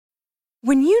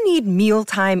When you need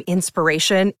mealtime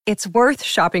inspiration, it's worth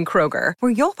shopping Kroger,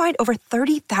 where you'll find over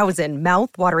 30,000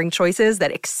 mouth-watering choices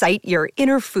that excite your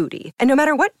inner foodie. And no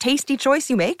matter what tasty choice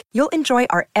you make, you'll enjoy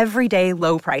our everyday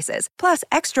low prices, plus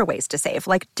extra ways to save,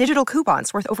 like digital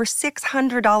coupons worth over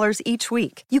 $600 each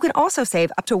week. You can also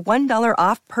save up to $1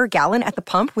 off per gallon at the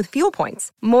pump with fuel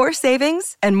points. More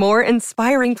savings and more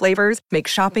inspiring flavors make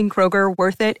shopping Kroger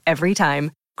worth it every time.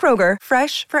 Kroger,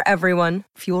 fresh for everyone.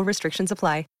 Fuel restrictions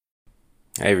apply.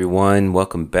 Hey everyone,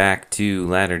 welcome back to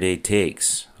Latter Day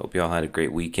Takes. Hope you all had a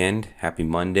great weekend. Happy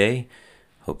Monday.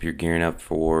 Hope you're gearing up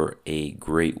for a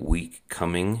great week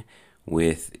coming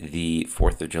with the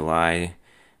 4th of July,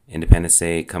 Independence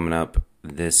Day coming up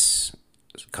this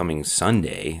coming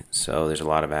Sunday. So there's a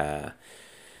lot of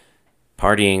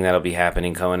partying that'll be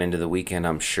happening coming into the weekend,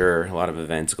 I'm sure. A lot of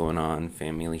events going on,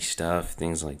 family stuff,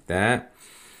 things like that.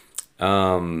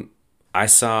 I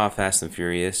saw Fast and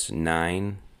Furious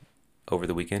 9 over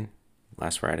the weekend,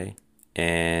 last Friday,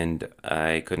 and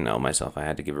I couldn't help myself. I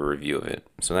had to give a review of it.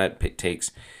 So that's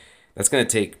going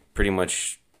to take pretty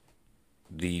much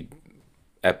the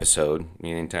episode,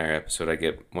 the entire episode. I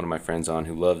get one of my friends on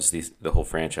who loves the whole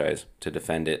franchise to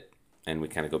defend it, and we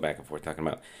kind of go back and forth talking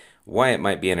about why it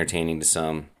might be entertaining to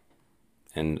some,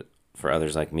 and for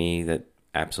others like me that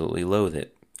absolutely loathe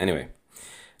it. Anyway,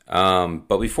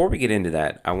 but before we get into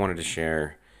that, I wanted to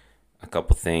share a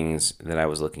couple things that I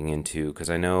was looking into, because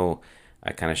I know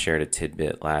I kind of shared a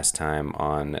tidbit last time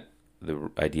on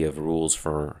the idea of rules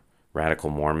for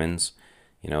radical Mormons,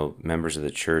 members of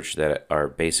the church that are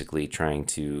basically trying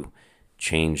to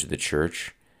change the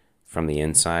church from the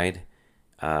inside.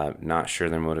 Not sure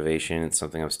their motivation. It's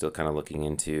something I'm still kind of looking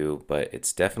into, but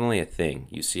it's definitely a thing.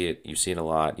 You see it a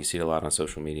lot. You see it a lot on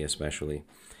social media, especially.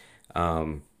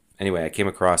 Anyway, I came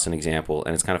across an example,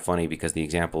 and it's kind of funny because the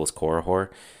example is Korihor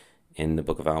in the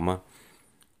Book of Alma,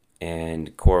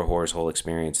 and Korihor's whole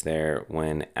experience there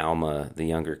when Alma the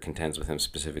younger contends with him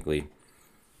specifically.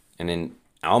 And in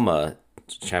Alma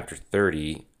chapter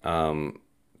 30,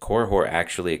 Korihor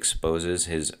actually exposes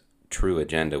his true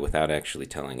agenda without actually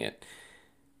telling it.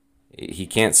 He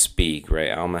can't speak,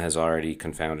 right? Alma has already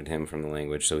confounded him from the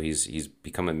language, so he's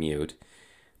become a mute.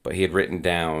 But he had written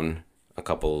down a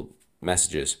couple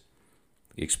messages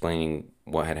explaining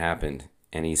what had happened,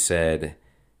 and he said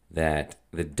that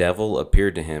the devil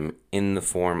appeared to him in the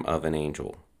form of an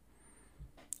angel.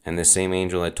 And the same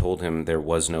angel had told him there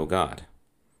was no God.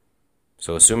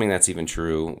 So assuming that's even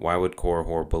true, why would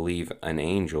Korihor believe an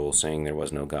angel saying there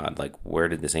was no God? Like, where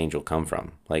did this angel come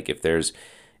from? Like, if there's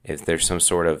some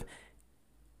sort of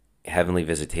heavenly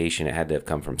visitation, it had to have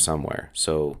come from somewhere.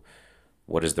 So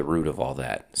what is the root of all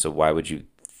that? So why would you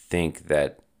think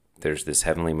that there's this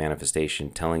heavenly manifestation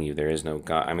telling you there is no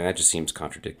God? I mean, that just seems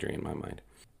contradictory in my mind.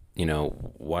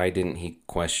 Why didn't he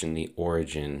question the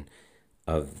origin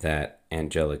of that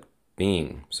angelic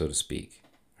being, so to speak,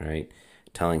 right?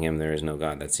 Telling him there is no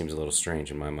God. That seems a little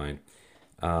strange in my mind.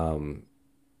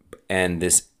 And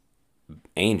this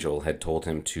angel had told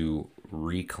him to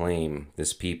reclaim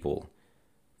this people,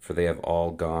 for they have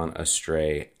all gone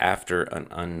astray after an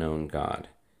unknown God.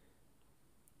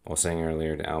 I was saying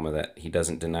earlier to Alma that he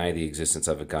doesn't deny the existence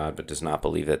of a God, but does not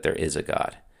believe that there is a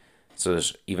God. So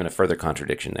there's even a further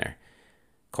contradiction there.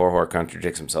 Korihor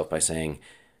contradicts himself by saying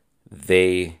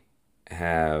they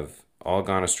have all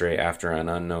gone astray after an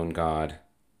unknown God,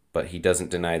 but he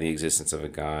doesn't deny the existence of a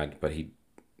God, but he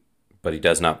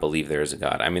does not believe there is a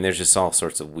God. I mean, there's just all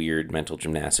sorts of weird mental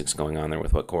gymnastics going on there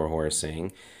with what Korihor is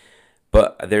saying.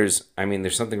 But there's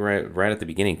something right at the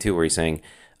beginning too, where he's saying,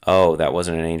 "Oh, that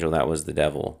wasn't an angel, that was the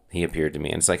devil. He appeared to me."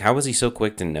 And it's like, how was he so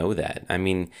quick to know that? I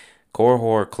mean,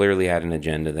 Korihor clearly had an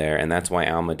agenda there, and that's why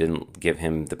Alma didn't give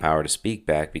him the power to speak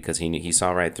back, because he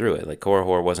saw right through it. Like,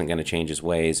 Korihor wasn't going to change his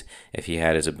ways if he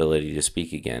had his ability to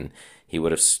speak again. He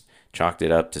would have chalked it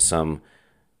up to some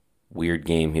weird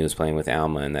game he was playing with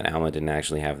Alma, and that Alma didn't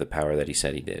actually have the power that he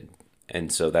said he did. And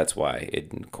so that's why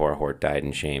Korihor died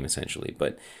in shame, essentially.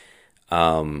 But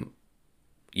there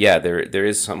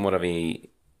is somewhat of a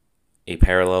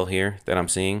parallel here that I'm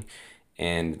seeing,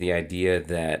 and the idea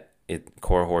that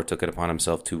Korihor took it upon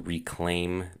himself to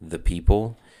reclaim the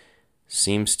people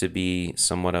seems to be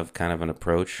somewhat of kind of an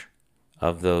approach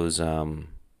of those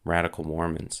radical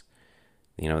Mormons.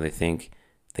 They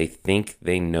think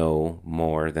they know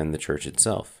more than the church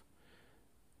itself,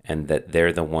 and that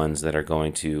they're the ones that are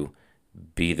going to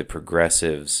be the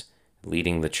progressives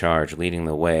leading the charge, leading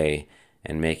the way,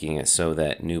 and making it so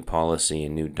that new policy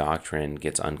and new doctrine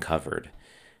gets uncovered,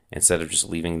 instead of just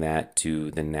leaving that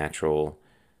to the natural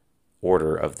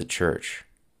order of the church.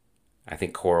 I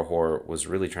think Korihor was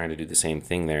really trying to do the same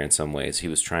thing there in some ways. He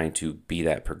was trying to be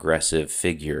that progressive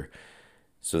figure.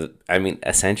 So, I mean,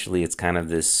 essentially, it's kind of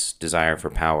this desire for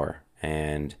power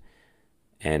and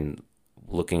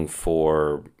looking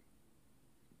for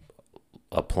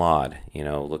applaud,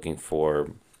 looking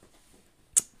for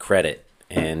credit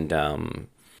and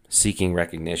seeking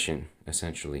recognition,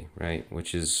 essentially, right?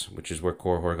 Which is where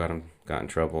Korihor got in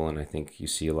trouble, and I think you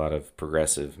see a lot of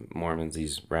progressive Mormons,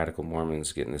 these radical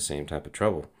Mormons, get in the same type of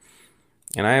trouble.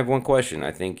 And I have one question.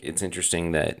 I think it's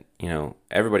interesting that,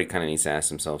 everybody kind of needs to ask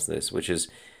themselves this, which is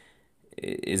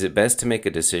it best to make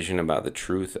a decision about the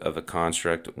truth of a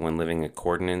construct when living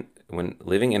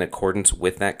in accordance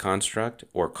with that construct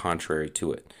or contrary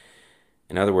to it?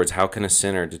 In other words, how can a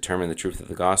sinner determine the truth of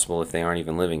the gospel if they aren't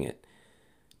even living it?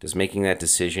 Does making that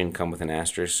decision come with an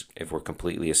asterisk if we're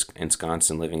completely ensconced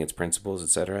in living its principles,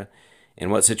 etc.? In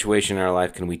what situation in our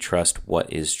life can we trust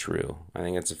what is true? I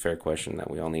think that's a fair question that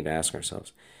we all need to ask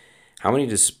ourselves. How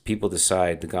many people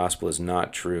decide the gospel is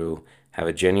not true, have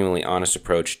a genuinely honest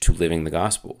approach to living the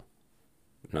gospel?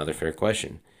 Another fair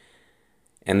question.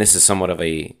 And this is somewhat of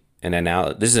an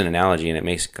analogy, and it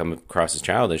may come across as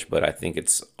childish, but I think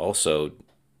it's also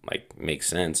makes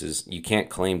sense, is you can't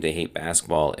claim to hate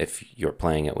basketball if you're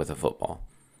playing it with a football,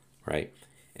 right?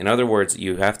 In other words,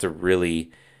 you have to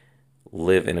really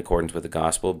live in accordance with the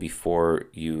gospel before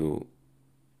you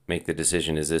make the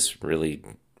decision, is this really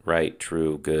right,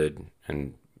 true, good,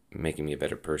 and making me a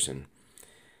better person?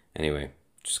 Anyway,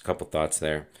 just a couple thoughts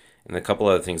there. And a couple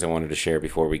other things I wanted to share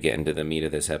before we get into the meat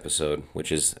of this episode,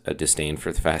 which is a disdain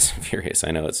for the Fast and Furious.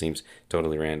 I know it seems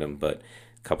totally random, but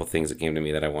a couple things that came to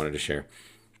me that I wanted to share.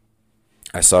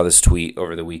 I saw this tweet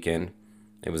over the weekend.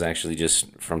 It was actually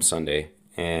just from Sunday,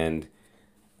 and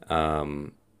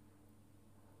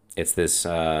it's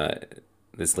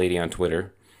this lady on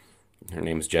Twitter. Her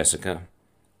name is Jessica,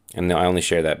 and I only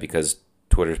share that because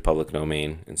Twitter's public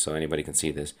domain, and so anybody can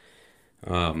see this.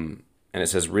 And it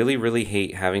says, really, really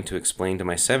hate having to explain to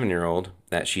my 7-year-old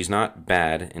that she's not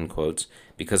bad, in quotes,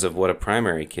 because of what a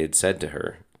primary kid said to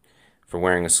her for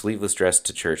wearing a sleeveless dress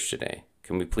to church today.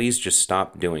 Can we please just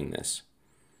stop doing this?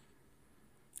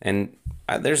 And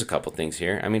there's a couple things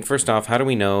here. I mean, first off, how do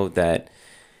we know that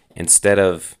instead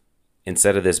of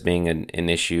this being an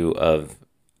issue of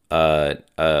a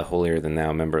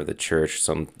holier-than-thou member of the church,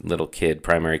 some little kid,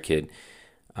 primary kid,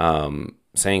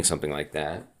 saying something like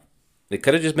that, it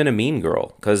could have just been a mean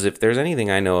girl. Because if there's anything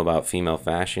I know about female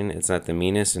fashion, it's that the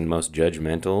meanest and most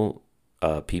judgmental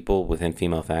people within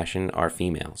female fashion are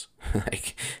females.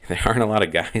 There aren't a lot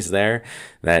of guys there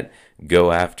that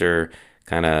go after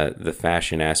kind of the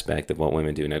fashion aspect of what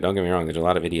women do. Now, don't get me wrong, there's a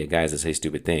lot of idiot guys that say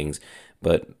stupid things,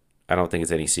 but I don't think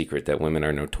it's any secret that women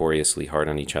are notoriously hard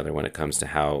on each other when it comes to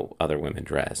how other women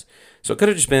dress. So it could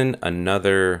have just been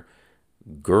another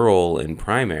girl in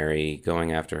primary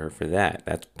going after her for that.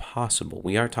 That's possible.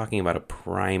 We are talking about a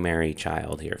primary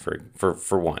child here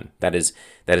for one. That is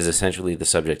essentially the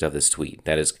subject of this tweet.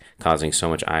 That is causing so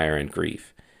much ire and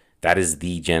grief. That is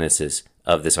the genesis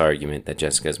of this argument that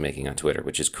Jessica is making on Twitter,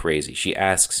 which is crazy. She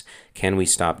asks, can we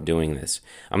stop doing this?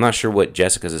 I'm not sure what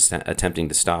Jessica's attempting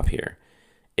to stop here.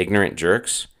 Ignorant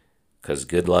jerks? Because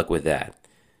good luck with that.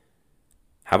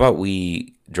 How about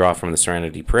we draw from the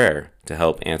Serenity Prayer to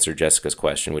help answer Jessica's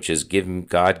question, which is, give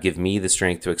me the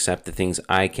strength to accept the things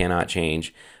I cannot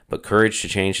change, but courage to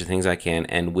change the things I can,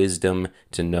 and wisdom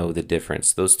to know the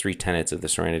difference. Those 3 tenets of the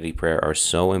Serenity Prayer are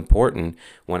so important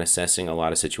when assessing a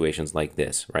lot of situations like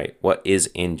this, right? What is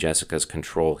in Jessica's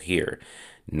control here?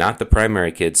 Not the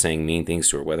primary kid saying mean things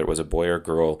to her, whether it was a boy or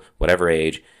girl, whatever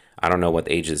age. I don't know what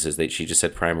the age this is. She just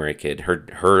said primary kid.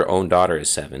 Her own daughter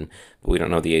is 7, but we don't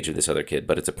know the age of this other kid.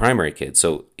 But it's a primary kid,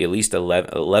 so at least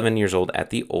 11 years old at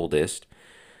the oldest.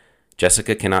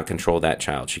 Jessica cannot control that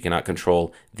child. She cannot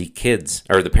control the kids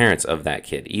or the parents of that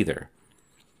kid either.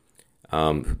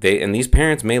 And these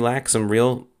parents may lack some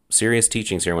real serious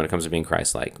teachings here when it comes to being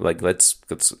Christ-like. Let's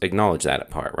acknowledge that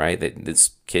part, right? That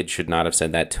this kid should not have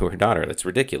said that to her daughter. That's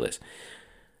ridiculous.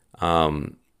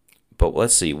 But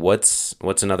let's see, what's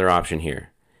another option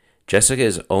here? Jessica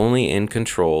is only in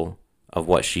control of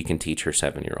what she can teach her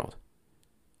 7-year-old,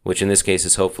 which in this case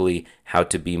is hopefully how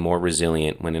to be more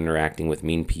resilient when interacting with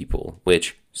mean people,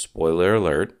 which, spoiler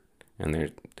alert,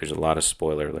 and there's a lot of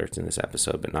spoiler alerts in this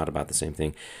episode, but not about the same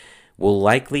thing, will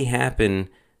likely happen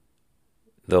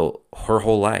her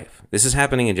whole life. This is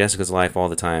happening in Jessica's life all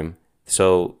the time,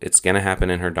 so it's going to happen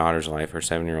in her daughter's life, her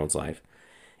 7-year-old's life.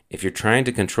 If you're trying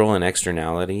to control an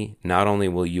externality, not only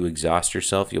will you exhaust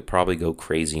yourself, you'll probably go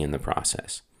crazy in the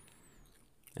process.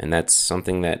 And that's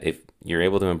something that if you're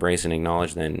able to embrace and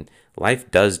acknowledge, then life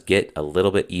does get a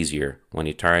little bit easier when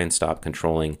you try and stop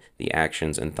controlling the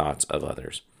actions and thoughts of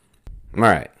others. All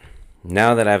right.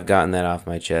 Now that I've gotten that off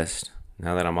my chest,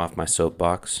 now that I'm off my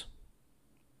soapbox,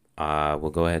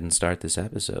 we'll go ahead and start this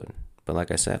episode. But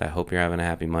like I said, I hope you're having a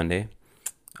happy Monday.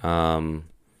 And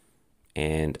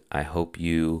I hope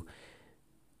you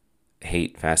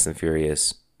hate Fast and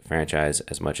Furious franchise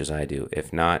as much as I do.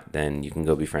 If not, then you can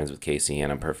go be friends with Casey,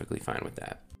 and I'm perfectly fine with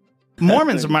that.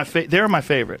 Mormons are they're my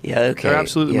favorite. Yeah, okay. They're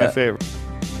absolutely my favorite.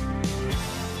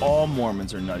 All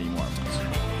Mormons are nutty Mormons.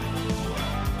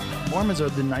 Mormons are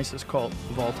the nicest cult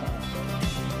of all time.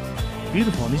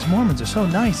 Beautiful, and these Mormons are so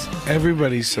nice.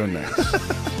 Everybody's so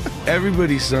nice.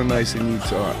 Everybody's so nice in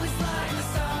Utah.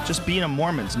 Just being a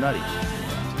Mormon's nutty.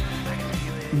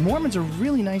 Mormons are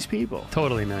really nice people.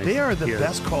 Totally nice. They are the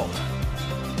best cult.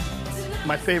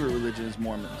 My favorite religion is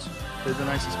Mormons. They're the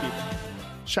nicest people.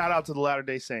 Shout out to the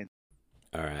Latter-day Saints.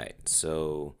 All right,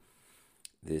 so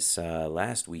this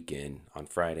last weekend on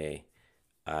Friday,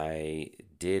 I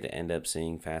did end up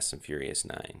seeing Fast and Furious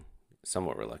 9,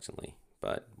 somewhat reluctantly,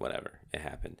 but whatever, it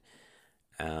happened.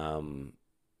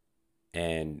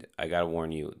 And I gotta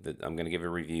warn you that I'm gonna give a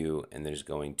review, and there's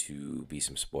going to be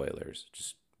some spoilers.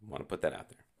 Just want to put that out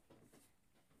there.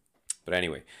 But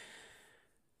anyway,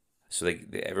 so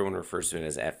everyone refers to it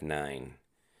as F9.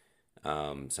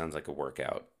 Sounds like a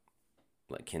workout,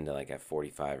 like akin to like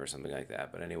F45 or something like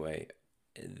that. But anyway,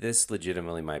 this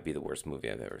legitimately might be the worst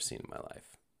movie I've ever seen in my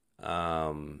life.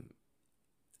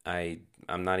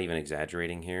 I'm not even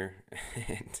exaggerating here.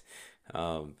 And,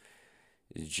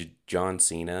 John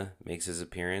Cena makes his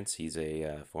appearance. He's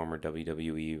a former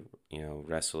WWE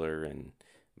wrestler, and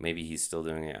maybe he's still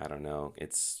doing it. I don't know.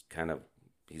 He's kind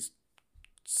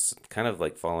of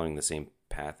like following the same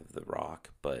path of The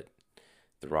Rock, but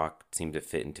The Rock seemed to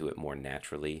fit into it more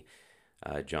naturally.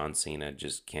 John Cena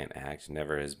just can't act,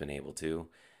 never has been able to.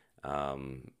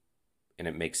 And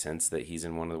it makes sense that he's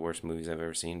in one of the worst movies I've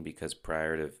ever seen, because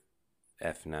prior to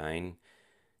F9,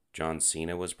 John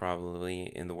Cena was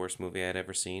probably in the worst movie I'd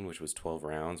ever seen, which was 12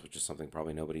 Rounds, which is something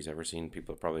probably nobody's ever seen.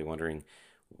 People are probably wondering,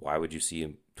 why would you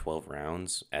see 12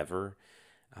 Rounds ever?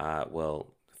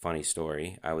 Well, funny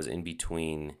story. I was in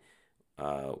between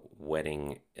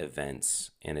wedding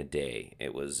events in a day.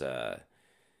 It was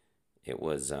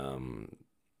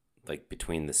like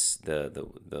between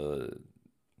the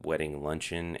wedding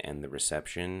luncheon and the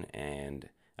reception, and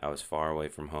I was far away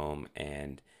from home,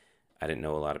 and I didn't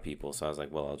know a lot of people, so I was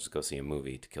like, well, I'll just go see a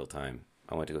movie to kill time.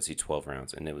 I went to go see 12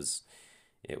 Rounds, and it was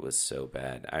so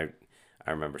bad. I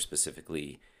remember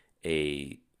specifically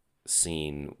a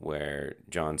scene where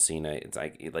John Cena,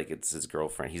 it's his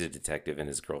girlfriend. He's a detective, and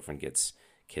his girlfriend gets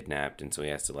kidnapped, and so he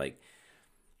has to like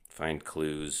find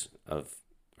clues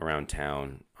around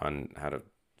town on how to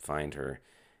find her.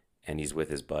 And he's with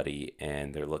his buddy,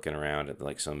 and they're looking around at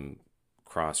like some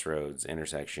crossroads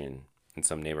intersection in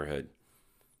some neighborhood,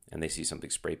 and they see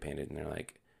something spray painted, and they're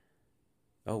like,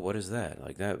 "Oh, what is that?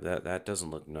 Like that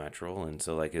doesn't look natural." And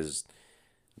so like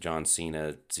John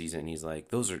Cena sees it, and he's like,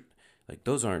 "Those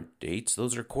aren't dates,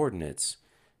 those are coordinates."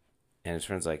 And his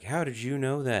friend's like, "How did you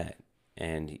know that?"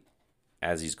 And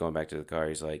as he's going back to the car,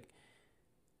 he's like,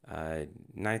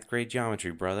 "Ninth grade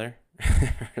geometry, brother,"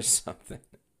 or something.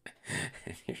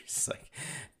 And you're just like,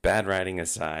 bad writing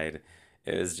aside,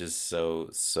 it was just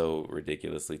so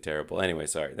ridiculously terrible. Anyway,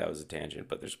 sorry, that was a tangent,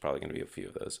 but there's probably going to be a few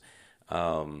of those.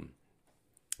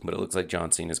 But it looks like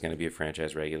John Cena is going to be a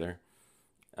franchise regular.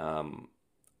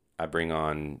 I bring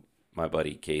on my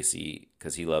buddy Casey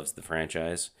because he loves the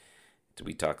franchise.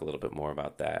 We talk a little bit more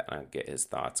about that, and I get his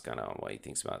thoughts kind of on what he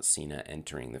thinks about Cena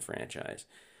entering the franchise.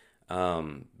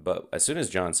 But as soon as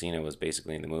John Cena was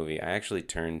basically in the movie, I actually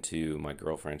turned to my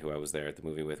girlfriend, who I was there at the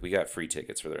movie with. We got free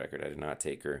tickets, for the record. I did not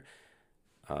take her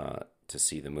to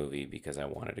see the movie because I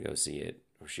wanted to go see it,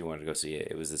 or she wanted to go see it.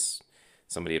 It was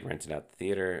somebody had rented out the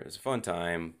theater. It was a fun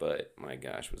time, but my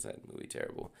gosh, was that movie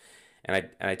terrible. And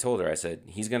I told her, I said,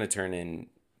 he's going to turn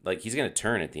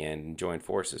at the end and join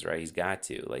forces, right? He's got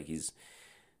to. Like, he's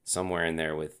somewhere in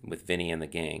there with Vinny and the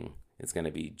gang. It's going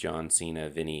to be John Cena,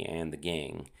 Vinny, and the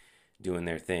gang doing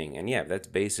their thing. And yeah, that's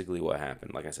basically what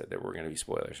happened. Like I said, there were going to be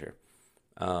spoilers here.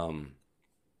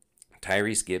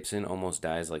 Tyrese Gibson almost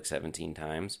dies like 17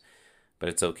 times, but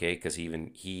it's okay because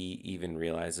he even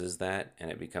realizes that,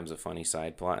 and it becomes a funny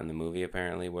side plot in the movie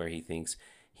apparently, where he thinks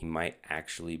he might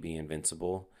actually be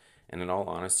invincible. And in all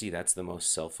honesty, that's the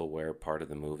most self-aware part of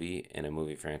the movie in a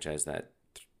movie franchise that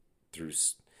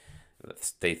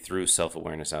they threw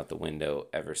self-awareness out the window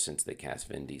ever since they cast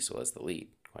Vin Diesel as the lead,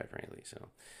 quite frankly. So,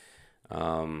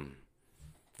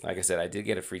 like I said, I did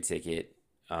get a free ticket.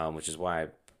 which is why I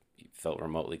felt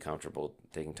remotely comfortable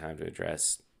taking time to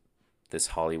address this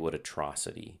Hollywood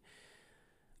atrocity.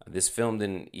 This film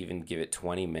didn't even give it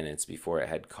 20 minutes before it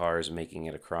had cars making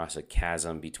it across a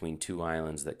chasm between two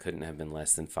islands that couldn't have been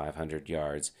less than 500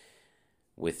 yards,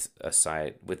 with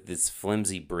this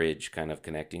flimsy bridge kind of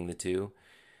connecting the two.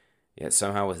 Yet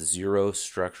somehow, with zero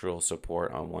structural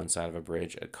support on one side of a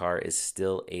bridge, a car is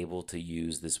still able to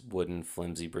use this wooden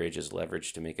flimsy bridge as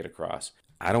leverage to make it across.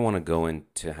 I don't want to go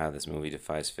into how this movie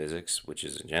defies physics, which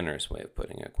is a generous way of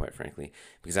putting it, quite frankly,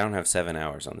 because I don't have 7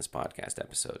 hours on this podcast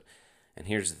episode. And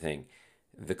here's the thing.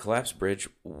 The collapsed bridge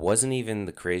wasn't even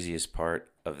the craziest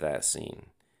part of that scene.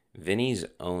 Vinny's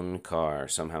own car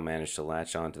somehow managed to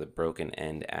latch onto the broken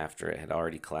end after it had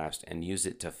already collapsed and use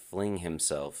it to fling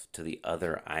himself to the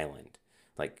other island,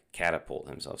 like catapult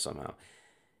himself somehow.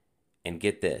 And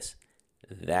get this,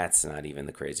 that's not even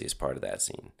the craziest part of that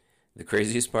scene. The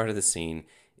craziest part of the scene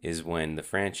is when the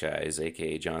franchise,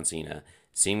 aka John Cena,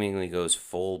 seemingly goes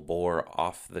full bore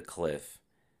off the cliff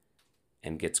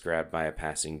and gets grabbed by a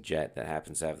passing jet that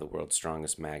happens to have the world's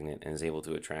strongest magnet and is able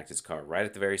to attract his car right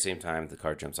at the very same time the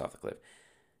car jumps off the cliff.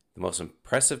 The most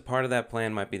impressive part of that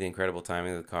plan might be the incredible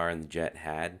timing the car and the jet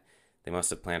had. They must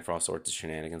have planned for all sorts of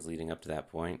shenanigans leading up to that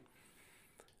point.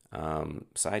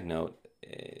 Side note,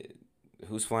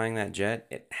 who's flying that jet?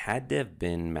 It had to have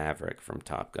been Maverick from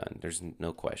Top Gun. There's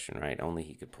no question, right? Only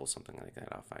he could pull something like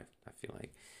that off, I feel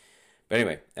like. But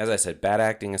anyway, as I said, bad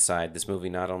acting aside, this movie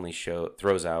not only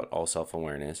throws out all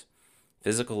self-awareness,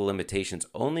 physical limitations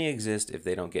only exist if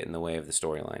they don't get in the way of the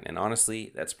storyline. And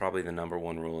honestly, that's probably the number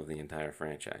one rule of the entire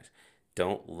franchise.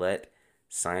 Don't let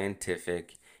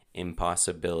scientific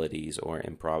impossibilities or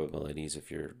improbabilities,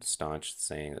 if you're staunch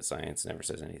saying that science never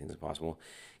says anything's impossible,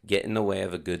 get in the way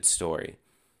of a good story.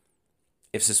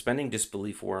 If suspending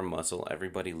disbelief were a muscle,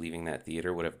 everybody leaving that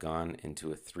theater would have gone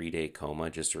into a 3-day coma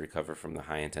just to recover from the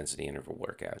high-intensity interval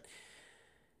workout.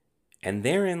 And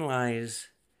therein lies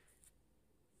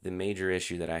the major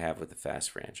issue that I have with the Fast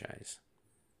franchise.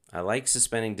 I like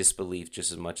suspending disbelief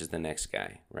just as much as the next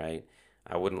guy, right?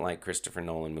 I wouldn't like Christopher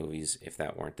Nolan movies if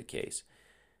that weren't the case.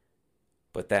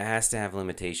 But that has to have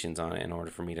limitations on it in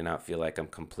order for me to not feel like I'm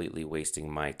completely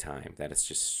wasting my time, that it's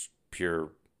just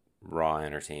pure raw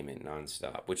entertainment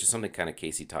nonstop, which is something kind of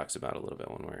Casey talks about a little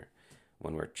bit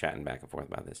when we're chatting back and forth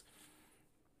about this.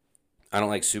 I don't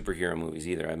like superhero movies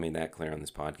either. I made that clear on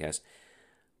this podcast.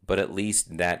 But at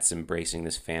least that's embracing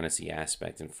this fantasy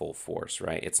aspect in full force,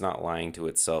 right? It's not lying to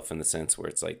itself in the sense where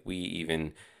it's like we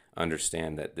even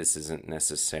understand that this isn't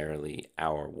necessarily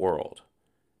our world.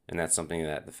 And that's something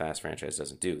that the Fast franchise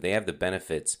doesn't do. They have the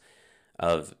benefits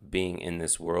of being in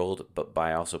this world, but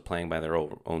by also playing by their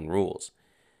own rules.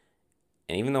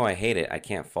 And even though I hate it, I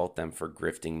can't fault them for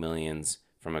grifting millions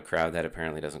from a crowd that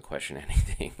apparently doesn't question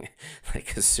anything. Like,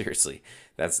 'cause seriously,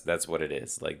 that's what it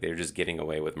is. Like, they're just getting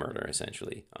away with murder,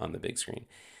 essentially, on the big screen.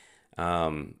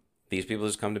 These people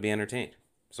just come to be entertained.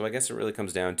 So I guess it really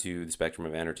comes down to the spectrum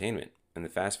of entertainment. And the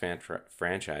Fast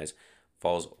franchise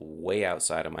falls way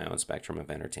outside of my own spectrum of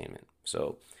entertainment.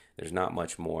 So there's not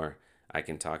much more I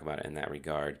can talk about in that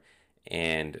regard.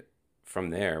 And from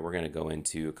there, we're going to go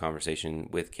into a conversation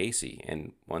with Casey.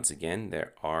 And once again,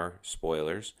 there are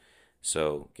spoilers,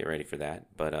 so get ready for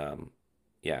that. But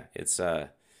yeah, it's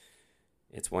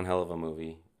one hell of a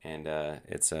movie, and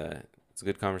it's a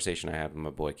good conversation I have with my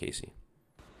boy Casey.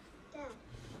 Dad,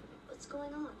 what's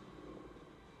going on?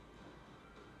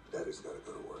 Daddy's got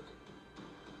to go to work.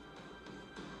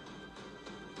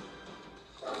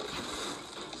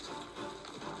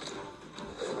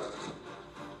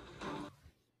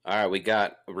 All right, we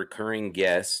got a recurring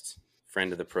guest,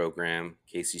 friend of the program,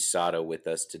 Casey Sato, with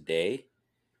us today.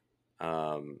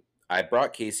 I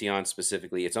brought Casey on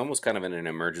specifically. It's almost kind of in an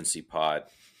emergency pod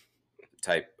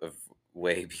type of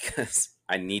way because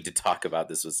I need to talk about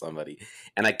this with somebody.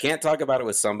 And I can't talk about it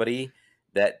with somebody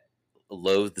that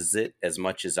loathes it as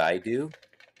much as I do.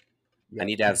 I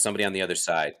need to have somebody on the other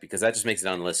side because that just makes it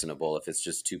unlistenable if it's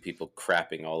just two people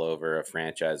crapping all over a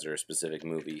franchise or a specific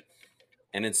movie.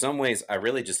 And in some ways, I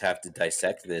really just have to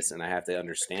dissect this and I have to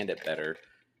understand it better.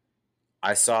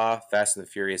 I saw Fast and the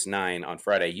Furious 9 on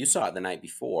Friday. You saw it the night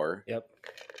before. Yep.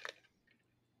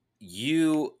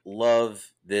 You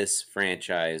love this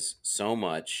franchise so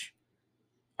much.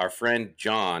 Our friend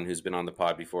John, who's been on the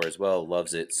pod before as well,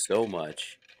 loves it so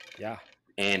much. Yeah.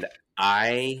 And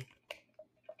I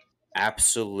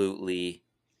absolutely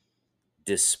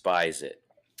despise it.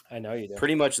 I know you do.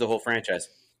 Pretty much the whole franchise.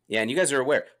 Yeah, and you guys are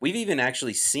aware. We've even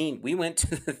actually we went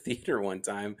to the theater one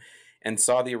time and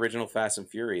saw the original Fast and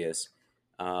Furious.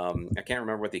 I can't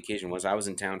remember what the occasion was. I was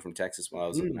in town from Texas while I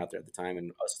was living out there at the time,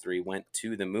 and us three went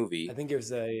to the movie. I think it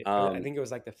was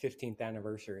like the 15th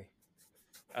anniversary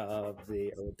of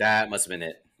the. That must have been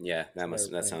it. Yeah,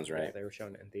 that sounds right. Yeah, they were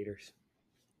showing it in theaters.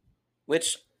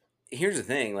 Which, here's the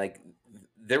thing, like,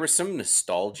 there was some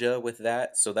nostalgia with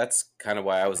that, so that's kind of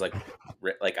why I was like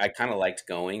I kind of liked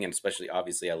going, and especially,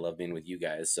 obviously, I love being with you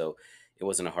guys, so it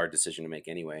wasn't a hard decision to make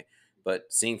anyway. But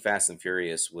seeing Fast and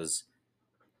Furious was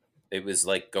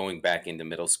like going back into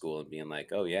middle school and being like,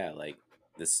 oh yeah, like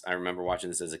this. I remember watching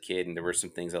this as a kid, and there were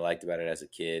some things I liked about it as a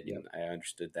kid, and I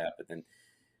understood that. But then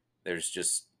there's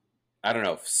just, I don't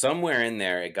know, somewhere in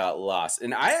there it got lost.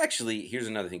 And here's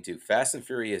another thing too. Fast and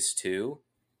Furious 2,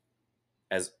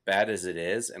 as bad as it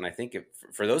is, and I think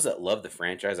for those that love the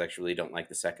franchise, I actually don't like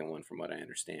the second one, from what I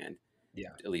understand. Yeah,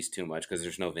 at least too much, because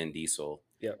there's no Vin Diesel.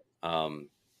 Yep.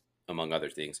 Among other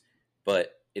things,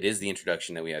 but it is the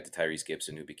introduction that we had to Tyrese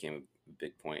Gibson, who became a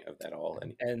big point of that all,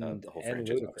 and the whole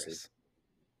franchise. Obviously.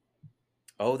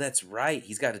 Oh, that's right.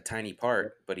 He's got a tiny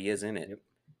part, but he is in it. Yep.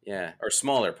 Yeah, or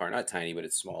smaller part, not tiny, but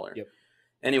it's smaller. Yep.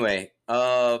 Anyway,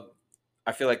 I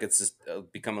feel like it's just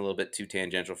become a little bit too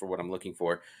tangential for what I'm looking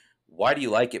for. Why do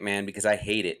you like it, man? Because I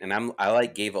hate it, and I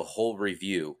gave a whole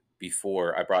review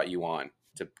before I brought you on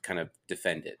to kind of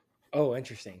defend it. Oh,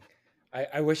 interesting.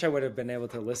 I wish I would have been able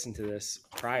to listen to this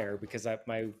prior, because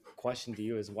my question to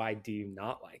you is, why do you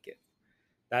not like it?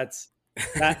 That's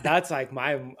like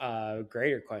my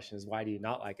greater question is, why do you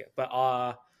not like it? But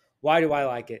why do I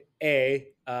like it? I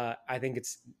think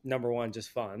it's, number one, just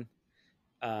fun.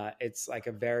 It's like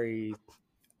a very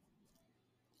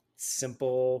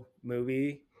simple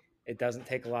movie. It doesn't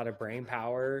take a lot of brain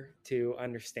power to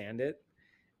understand it.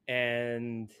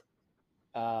 And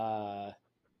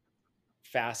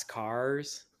fast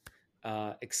cars,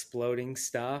 exploding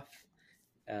stuff,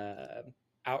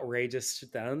 outrageous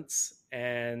stunts,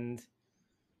 and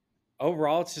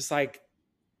overall it's just like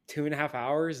 2.5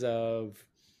 hours of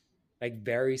like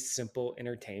very simple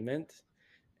entertainment.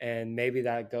 And maybe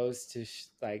that goes to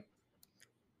that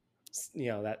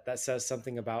says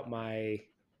something about my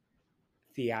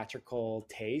theatrical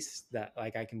taste, that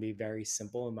like I can be very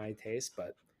simple in my taste,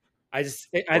 but I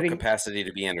think capacity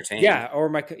to be entertained. Yeah, or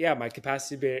my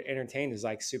capacity to be entertained is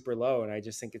like super low, and I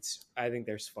just think I think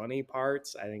there's funny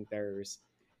parts. I think there's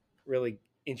really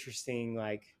interesting,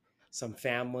 like, some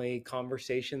family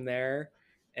conversation there,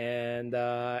 and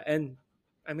I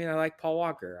mean, I like Paul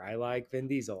Walker, I like Vin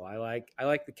Diesel, I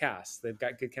like the cast. They've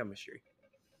got good chemistry.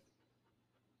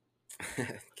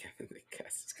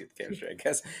 It's good chemistry.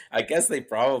 I guess they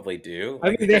probably do.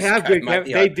 I mean, they have good.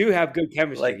 They do have good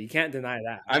chemistry. Like, you can't deny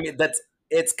that. I mean,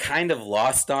 it's kind of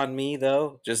lost on me,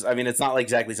 though. Just, I mean, it's not like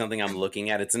exactly something I'm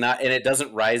looking at. It's not, and it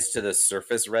doesn't rise to the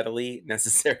surface readily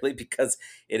necessarily, because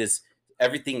it is,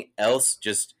 everything else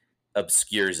just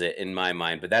obscures it in my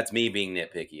mind. But that's me being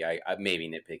nitpicky. I maybe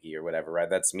nitpicky or whatever, right?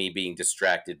 That's me being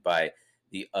distracted by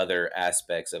the other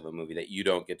aspects of a movie that you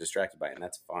don't get distracted by, and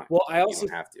that's fine. Well, I also you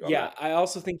don't have to. I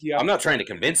also think you have I'm not trying to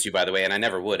convince you, by the way, and I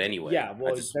never would anyway. Yeah,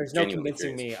 well, there's no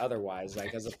convincing me otherwise.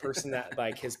 Like, as a person that,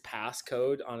 like, his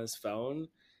passcode on his phone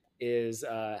is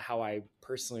how I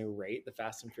personally rate the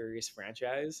Fast and Furious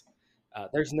franchise.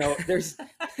 There's no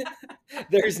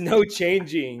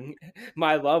changing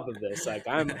my love of this. Like,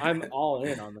 I'm all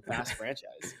in on the Fast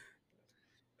franchise.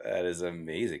 That is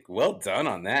amazing. Well done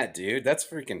on that, dude. That's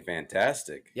freaking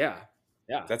fantastic. Yeah.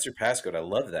 That's your passcode. I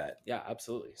love that. Yeah,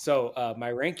 absolutely. So my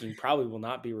ranking probably will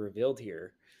not be revealed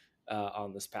here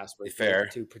on this password. Fair.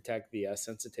 To protect the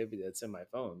sensitivity that's in my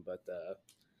phone. But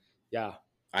yeah.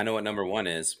 I know what number 1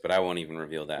 is, but I won't even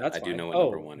reveal that. That's I fine. do know what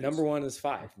number 1 is. Number 1 is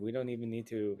 5. We don't even need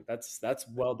to. That's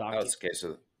well documented. Okay,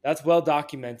 so that's well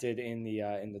documented in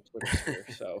the Twitter sphere.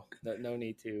 So no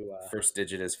need to. First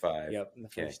digit is 5. Yep, and the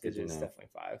first digit is definitely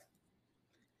 5.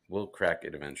 We'll crack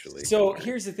it eventually. So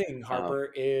here's the thing, Harper,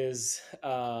 is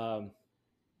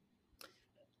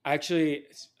actually.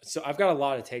 So I've got a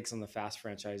lot of takes on the Fast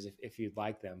franchise if you'd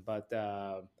like them, but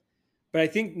I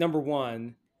think number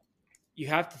 1, you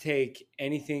have to take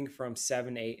anything from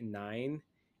 7, 8, and 9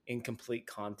 in complete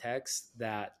context,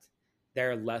 that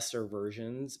they're lesser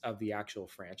versions of the actual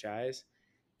franchise,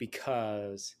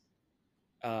 because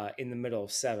in the middle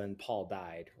of 7, Paul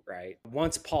died, right?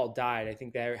 Once Paul died, I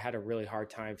think they had a really hard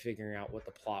time figuring out what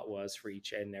the plot was for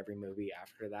each and every movie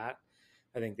after that.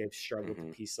 I think they've struggled to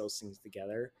piece those things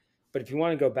together. But if you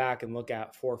want to go back and look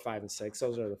at 4, 5, and 6,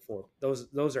 those are the 4.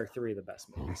 Those are 3 of the best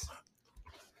movies.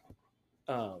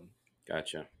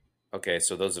 Gotcha. Okay,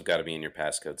 so those have got to be in your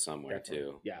passcode somewhere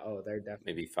definitely. Too. Yeah. Oh, they're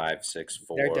definitely maybe 5, 6,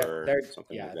 4. They're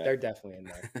something yeah, like that. they're definitely in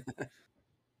there.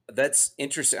 That's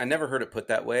interesting. I never heard it put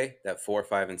that way. That 4,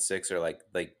 5, and 6 are like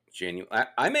genuine.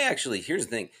 I may actually. Here's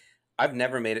the thing. I've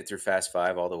never made it through Fast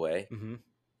Five all the way. Mm-hmm.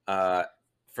 Uh,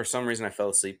 for some reason, I fell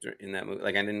asleep in that movie.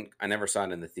 Like I never saw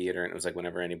it in the theater, and it was like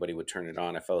whenever anybody would turn it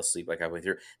on, I fell asleep like halfway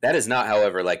through. That is not,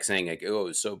 however, like saying like, oh, it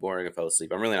was so boring, I fell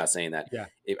asleep. I'm really not saying that. Yeah.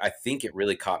 I think it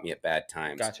really caught me at bad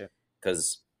times. Gotcha.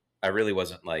 Because I really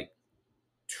wasn't like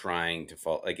trying to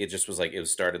fall. Like it just was like it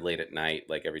was started late at night,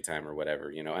 like every time or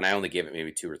whatever, you know. And I only gave it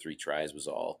maybe 2 or 3 tries was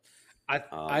all.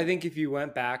 I think if you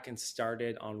went back and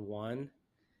started on 1,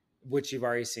 which you've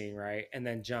already seen, right, and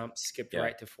then skipped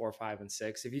right to 4, 5, and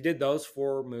 6. If you did those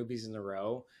 4 movies in a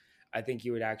row, I think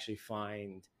you would actually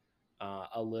find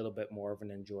a little bit more of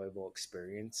an enjoyable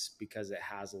experience because it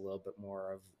has a little bit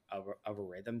more of a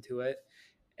rhythm to it,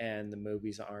 and the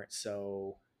movies aren't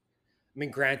so. I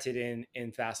mean, granted,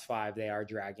 in Fast Five, they are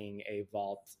dragging a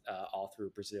vault all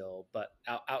through Brazil, but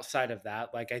outside of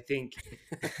that, like I think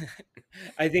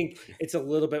it's a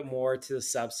little bit more to the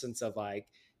substance of like,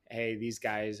 hey, these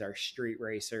guys are street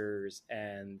racers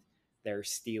and they're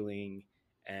stealing,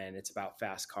 and it's about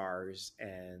fast cars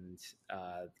and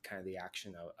kind of the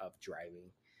action of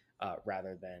driving,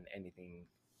 rather than anything,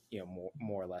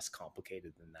 more or less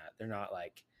complicated than that. They're not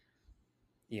like,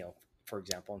 for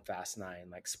example, in Fast 9,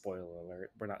 like spoiler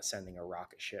alert, we're not sending a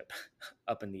rocket ship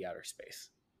up in the outer space.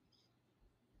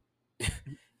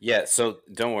 Yeah, so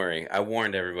don't worry. I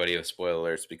warned everybody of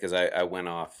spoiler alerts because I went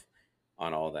off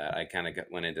on all that. I kind of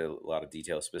went into a lot of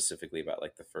detail specifically about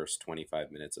like the first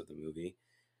 25 minutes of the movie.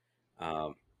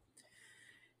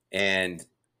 And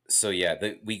so yeah,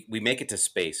 we make it to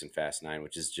space in Fast 9,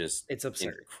 which is just it's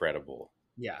absurd, incredible.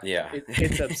 Yeah, yeah,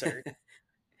 it's absurd,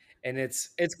 and it's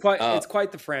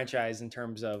quite the franchise in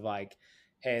terms of like,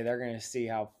 hey, they're gonna see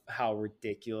how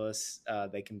ridiculous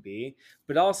they can be.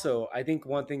 But also, I think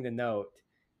one thing to note,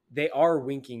 they are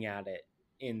winking at it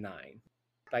in 9.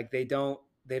 Like they don't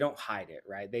hide it,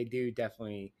 right? They do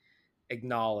definitely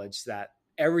acknowledge that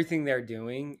everything they're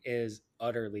doing is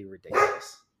utterly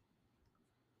ridiculous.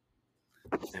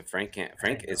 And Frank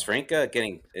is Frank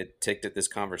getting ticked at this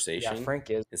conversation? Yeah, Frank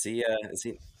is.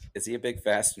 Is he a big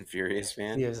Fast and Furious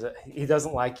fan? He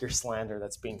doesn't like your slander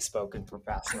that's being spoken for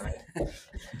Fast 9.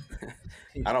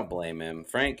 I don't blame him.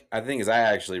 Frank, I think I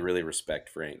actually really respect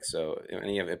Frank. So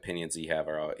any of opinions he have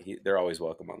they're always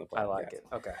welcome on the podcast. I like it.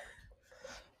 Okay.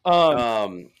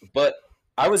 But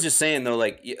I was just saying though,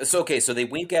 like, so they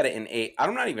wink at it in 8. I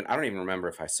don't even remember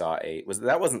if I saw 8.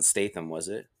 Wasn't Statham, was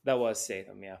it? That was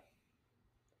Statham, yeah.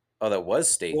 Oh, that was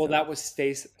Statham. Well, that was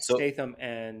Statham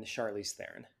and Charlize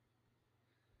Theron.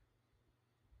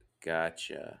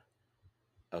 Gotcha.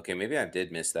 Okay, maybe I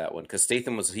did miss that one because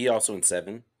Statham was he also in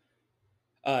 7?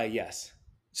 Yes.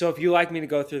 So if you like me to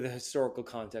go through the historical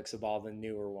context of all the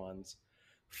newer ones,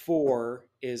 4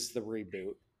 is the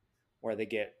reboot where they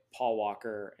get Paul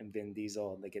Walker and Vin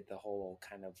Diesel and they get the whole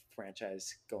kind of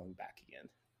franchise going back again.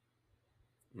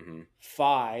 Mm-hmm.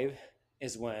 5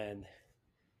 is when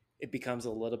it becomes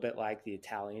a little bit like the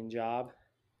Italian Job,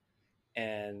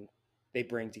 and they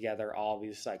bring together all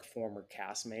these like former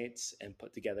castmates and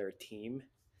put together a team,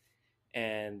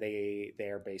 and they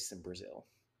are based in Brazil.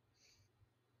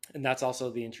 And that's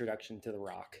also the introduction to The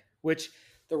Rock, which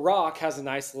The Rock has a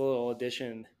nice little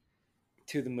addition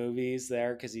to the movies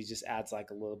there because he just adds like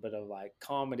a little bit of like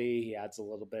comedy. He adds a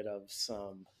little bit of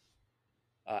some.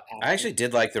 I actually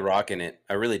did like The Rock in it.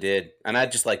 I really did, and I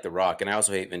just like The Rock, and I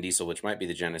also hate Vin Diesel, which might be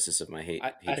the genesis of my hate.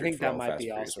 I think that might be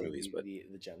Fast also movies,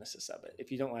 the genesis of it.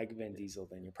 If you don't like Vin Diesel,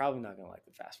 then you're probably not going to like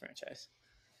the Fast franchise.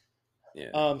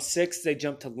 Yeah. 6, they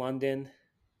jump to London,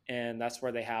 and that's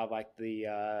where they have like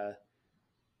the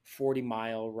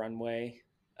 40-mile runway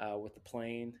with the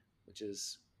plane, which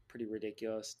is pretty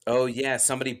ridiculous. Oh yeah,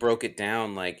 somebody broke it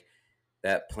down like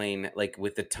that plane, like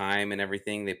with the time and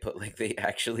everything. They put like they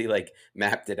actually like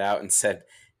mapped it out and said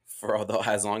for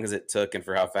as long as it took and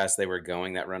for how fast they were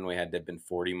going, that runway had to have been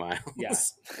 40 miles. Yeah.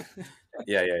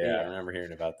 yeah. I remember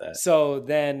hearing about that. So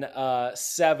then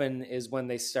 7 is when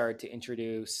they start to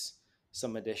introduce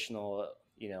some additional,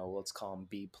 let's call them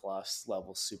B+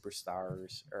 level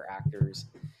superstars or actors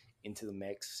into the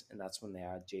mix, and that's when they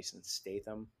add Jason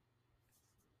Statham,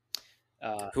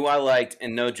 who I liked,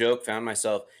 and no joke, found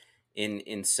myself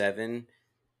in 7.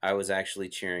 I was actually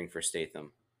cheering for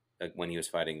Statham when he was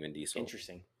fighting Vin Diesel.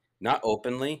 Interesting. Not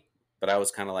openly, but I was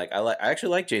kind of like I actually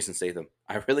like Jason Statham.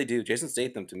 I really do. Jason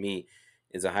Statham to me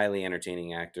is a highly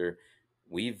entertaining actor.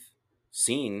 We've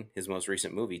seen his most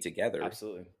recent movie together.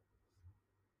 Absolutely.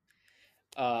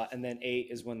 And then 8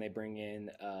 is when they bring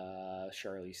in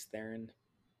Charlize Theron,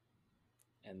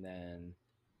 and then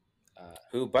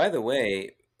who, by the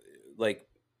way, like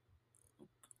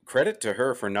credit to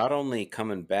her for not only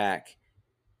coming back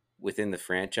within the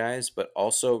franchise, but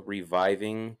also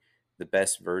reviving the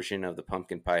best version of the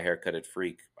pumpkin pie haircutted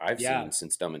freak I've Yeah. seen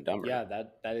since Dumb and Dumber. Yeah,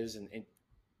 that is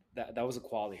that was a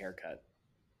quality haircut.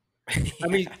 I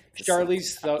mean, This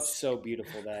Charlize sucks. so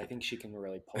beautiful that I think she can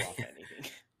really pull off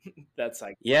anything. That's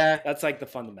like Yeah, the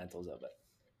fundamentals of it.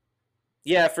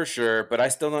 yeah, for sure. But I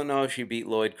still don't know if she beat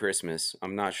Lloyd Christmas.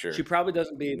 I'm not sure. She probably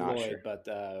doesn't beat Not Lloyd, sure. but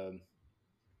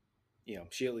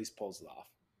she at least pulls it off.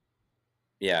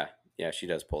 Yeah, yeah, she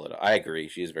does pull it off. I agree.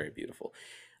 She is very beautiful.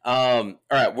 All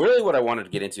right, really, what I wanted to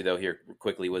get into though here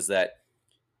quickly was that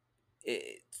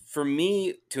for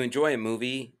me to enjoy a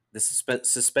movie, the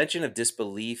suspension of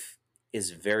disbelief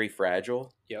is very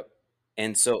fragile, Yep.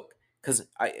 and so because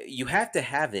you have to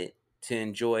have it to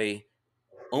enjoy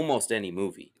almost any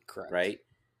movie, Correct. right?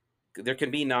 There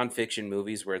can be nonfiction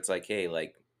movies where it's like, hey,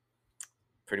 like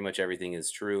pretty much everything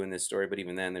is true in this story, but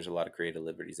even then, there's a lot of creative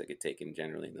liberties that get taken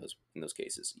generally in those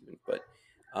cases, even. But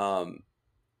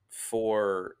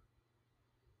for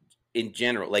in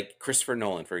general, like Christopher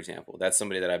Nolan, for example, that's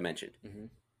somebody that I've mentioned. Mm-hmm.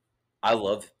 I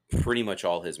love pretty much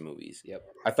all his movies. Yep.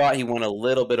 I thought he went a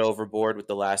little bit overboard with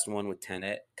the last one with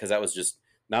Tenet, because that was just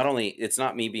not only, it's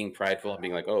not me being prideful and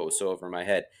being like, oh, so over my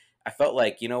head. I felt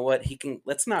like, you know what,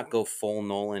 let's not go full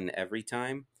Nolan every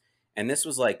time. And this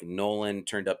was like Nolan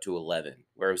turned up to 11,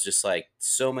 where it was just like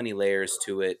so many layers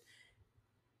to it.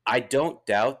 I don't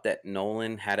doubt that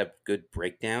Nolan had a good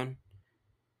breakdown.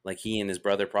 Like he and his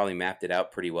brother probably mapped it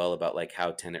out pretty well about like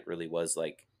how Tenet really was,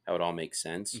 like how it all makes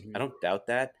sense. Mhm. I don't doubt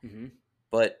that. Mm-hmm.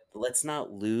 But let's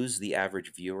not lose the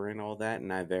average viewer and all that.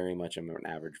 And I very much am an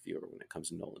average viewer when it comes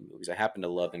to Nolan movies. I happen to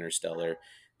love Interstellar.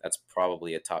 That's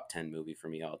probably a top 10 movie for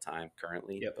me all time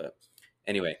currently. Yep. But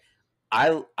anyway,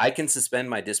 I can suspend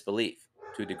my disbelief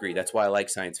to a degree. That's why I like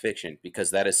science fiction,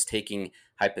 because that is taking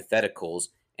hypotheticals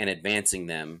and advancing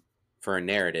them for a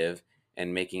narrative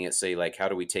and making it say, like, how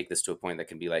do we take this to a point that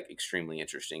can be like extremely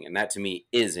interesting? And that to me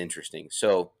is interesting.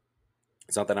 So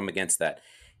it's not that I'm against that.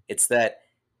 It's that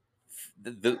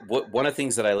one of the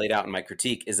things that I laid out in my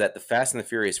critique is that the Fast and the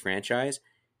Furious franchise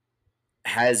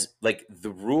has, like,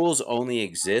 the rules only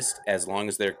exist as long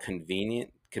as they're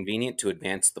convenient to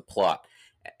advance the plot.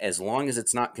 As long as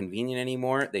it's not convenient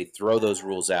anymore, they throw those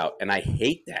rules out, and I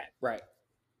hate that. Right.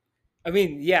 I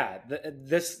mean, yeah,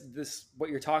 this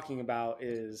what you're talking about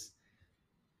is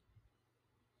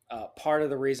part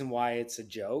of the reason why it's a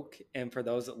joke. And for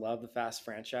those that love the Fast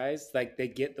franchise, like they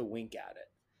get the wink at it.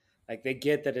 Like they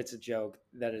get that it's a joke,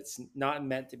 that it's not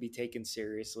meant to be taken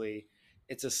seriously.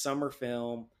 It's a summer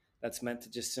film that's meant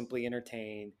to just simply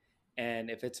entertain. And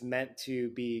if it's meant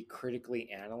to be critically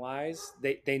analyzed,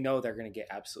 they know they're going to get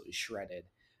absolutely shredded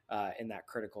in that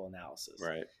critical analysis.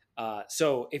 Right.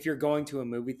 So if you're going to a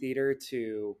movie theater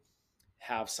to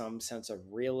have some sense of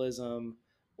realism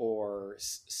or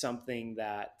something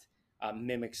that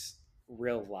mimics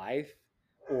real life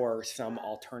or some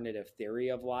alternative theory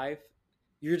of life,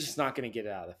 you're just not going to get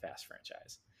it out of the Fast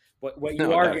franchise. What you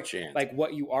No, are not a chance. like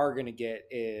what you are going to get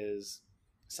is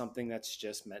something that's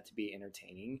just meant to be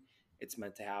entertaining. It's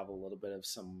meant to have a little bit of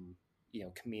some,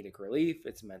 comedic relief.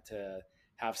 It's meant to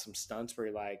have some stunts where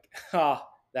you're like,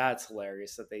 that's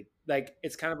hilarious that they, like,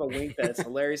 it's kind of a wink that it's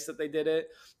hilarious that they did it,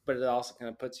 but it also kind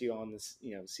of puts you on this,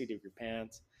 seat of your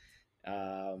pants.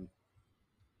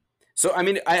 So, I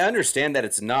mean, I understand that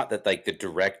it's not that, like, the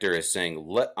director is saying,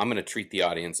 I'm going to treat the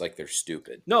audience like they're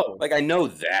stupid. No, Like, I know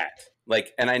that.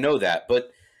 Like, and I know that,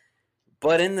 but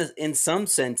in some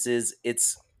senses,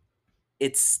 it's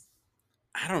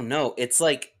I don't know. It's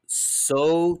like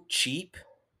so cheap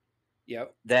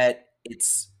yep. that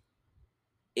it's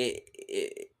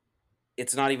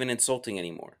not even insulting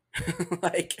anymore.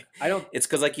 Like, I don't. It's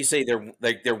because, like you say,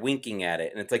 they're winking at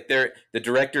it, and it's like the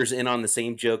director's in on the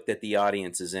same joke that the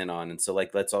audience is in on, and so,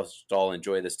 like, let's all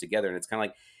enjoy this together. And it's kind of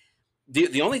like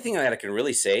the only thing that I can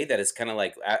really say that is kind of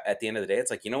like at the end of the day,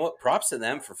 it's like, you know what? Props to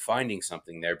them for finding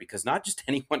something there, because not just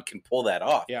anyone can pull that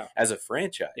off. Yeah. As a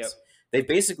franchise. Yep. They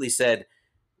basically said,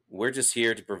 we're just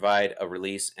here to provide a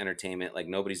release, entertainment. Like,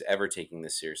 nobody's ever taking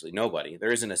this seriously. Nobody.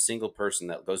 There isn't a single person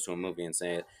that goes to a movie and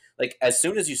say it. Like, as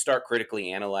soon as you start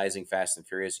critically analyzing Fast and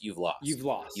Furious, you've lost. You've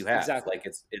lost. You have. Exactly. Like,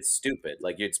 it's stupid.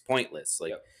 Like, it's pointless. Like,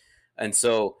 Yep. And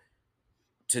so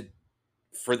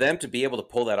for them to be able to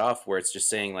pull that off, where it's just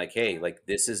saying, like, hey, like,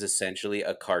 this is essentially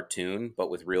a cartoon, but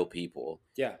with real people.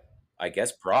 Yeah. I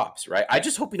guess props, right? I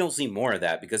just hope we don't see more of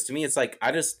that, because to me, it's like,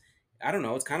 I don't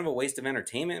know. It's kind of a waste of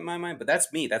entertainment in my mind, but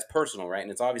that's me. That's personal, right? And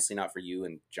it's obviously not for you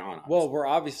and John. Obviously. Well, we're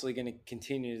obviously going to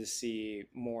continue to see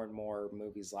more and more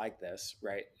movies like this,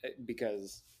 right?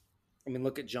 Because, I mean,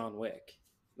 look at John Wick.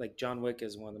 Like, John Wick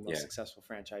is one of the most successful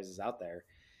franchises out there.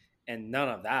 and none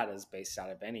of that is based out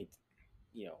of any,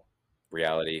 you know,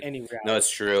 reality. any reality. No,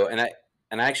 it's true. And I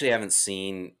actually haven't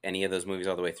seen any of those movies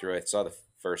all the way through. I saw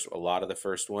a lot of the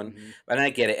first one, but I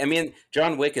get it. I mean,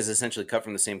 John Wick is essentially cut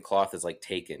from the same cloth as like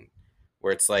Taken,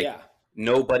 where it's like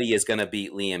nobody is gonna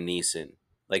beat Liam Neeson.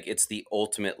 Like it's the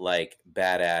ultimate like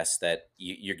badass that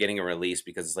you're getting a release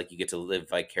because it's like you get to live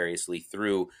vicariously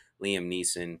through Liam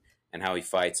Neeson and how he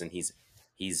fights, and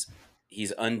he's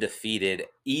undefeated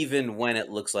even when it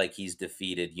looks like he's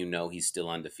defeated. You know he's still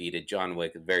undefeated. John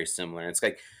Wick is very similar. It's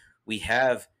like we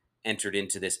have entered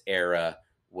into this era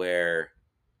where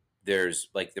there's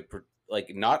like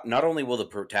not only will the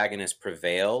protagonist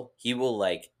prevail, he will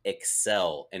like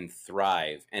excel and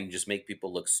thrive and just make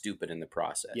people look stupid in the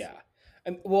process. Yeah.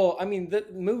 Well, I mean, the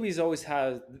movies always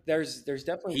have. There's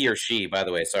definitely he or she. By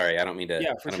the way, sorry, I don't mean to.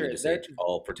 Yeah, for sure. Mean to say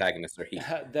all protagonists are he.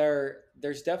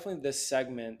 There's definitely this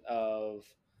segment of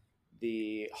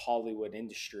the Hollywood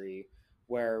industry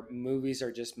where movies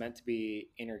are just meant to be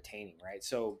entertaining, right?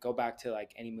 So go back to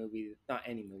like any movie, not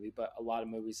any movie, but a lot of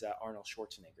movies that Arnold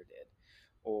Schwarzenegger did,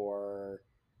 or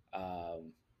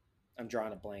I'm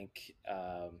drawing a blank.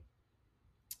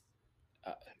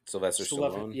 Sylvester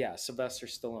Stallone. Yeah, Sylvester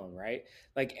Stallone, right?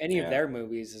 Like any of their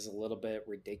movies is a little bit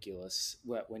ridiculous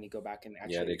when you go back and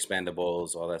actually... Yeah, the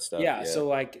Expendables, all that stuff. Yeah, so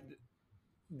like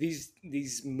these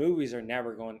movies are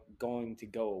never going to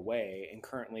go away. And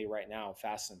currently right now,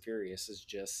 Fast and Furious is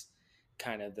just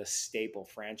kind of the staple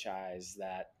franchise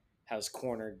that has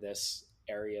cornered this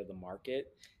area of the market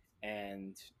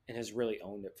and has really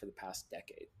owned it for the past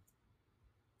decade.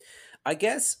 I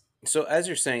guess... So as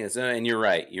you're saying this, and you're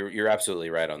right, you're absolutely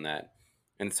right on that,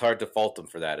 and it's hard to fault them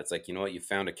for that. It's like, you know what, you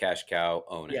found a cash cow,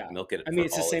 own it, milk it. I mean,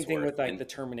 it's the same thing with like the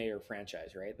Terminator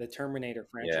franchise, right? The Terminator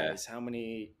franchise, how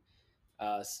many,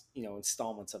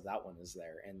 installments of that one is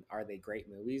there, and are they great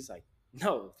movies? Like,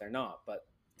 no, they're not. But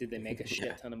did they make a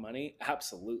shit ton of money?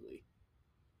 Absolutely.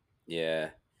 Yeah.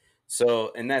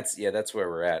 So, and that's where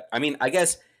we're at. I mean, I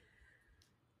guess.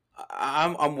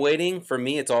 I'm waiting. For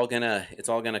me, it's all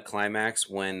gonna climax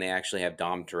when they actually have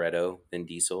Dom Toretto, Vin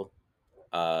Diesel,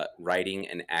 riding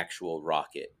an actual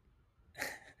rocket,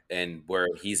 and where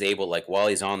he's able, like, while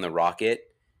he's on the rocket,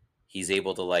 he's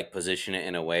able to like position it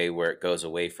in a way where it goes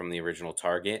away from the original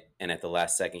target, and at the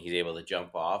last second, he's able to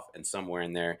jump off, and somewhere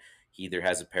in there, he either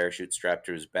has a parachute strapped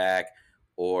to his back,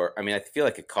 or I mean, I feel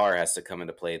like a car has to come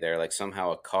into play there. Like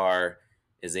somehow a car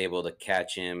is able to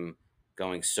catch him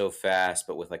going so fast,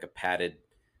 but with like a padded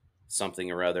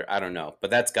something or other. I don't know, but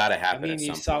that's got to happen. I mean,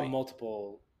 you saw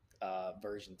multiple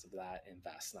versions of that in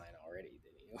Fast 9 already,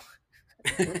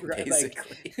 didn't you? Right?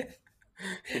 Basically.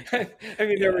 I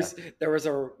mean, there was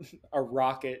a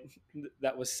rocket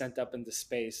that was sent up into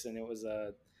space, and it was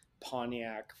a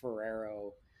Pontiac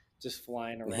Ferrero just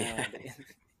flying around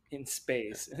in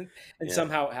space, and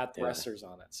somehow it had thrusters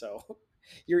on it. So.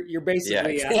 You're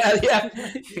basically you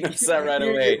noticed that right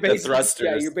away. The thrusters.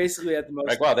 Yeah, you're basically at the most.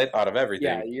 Like, wow, they thought of everything.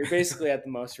 Yeah, you're basically at the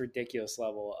most ridiculous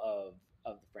level of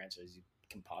the franchise you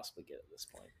can possibly get at this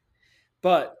point.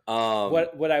 But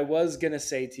what I was gonna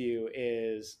say to you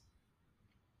is,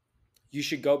 you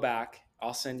should go back.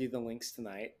 I'll send you the links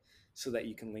tonight so that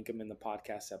you can link them in the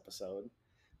podcast episode.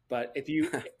 But if you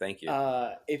thank you,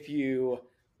 if you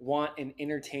want an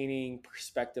entertaining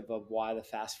perspective of why the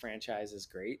Fast franchise is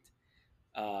great.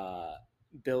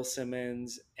 Bill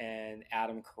Simmons and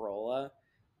Adam Carolla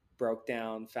broke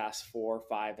down Fast 4,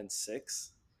 5, and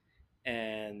 6,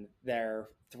 and they're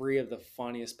 3 of the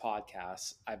funniest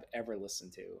podcasts I've ever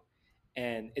listened to.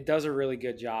 And it does a really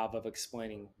good job of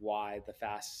explaining why the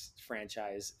Fast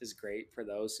franchise is great for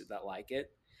those that like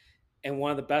it. And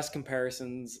one of the best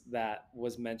comparisons that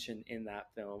was mentioned in that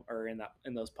film or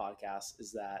in those podcasts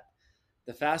is that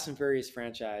the Fast and Furious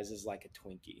franchise is like a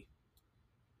Twinkie.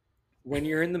 When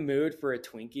you're in the mood for a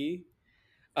Twinkie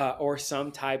or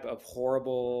some type of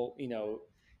horrible,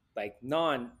 like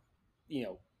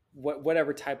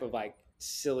whatever type of like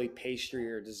silly pastry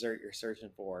or dessert you're searching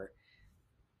for,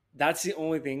 that's the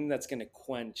only thing that's going to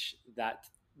quench that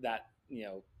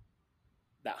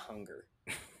hunger.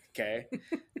 Okay.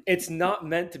 It's not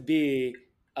meant to be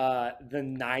the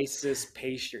nicest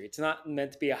pastry. It's not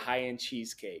meant to be a high-end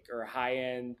cheesecake or a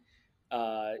high-end,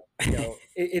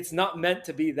 it's not meant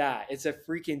to be that. It's a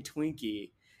freaking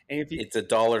Twinkie. And it's a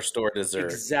dollar store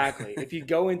dessert. Exactly. If you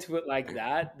go into it like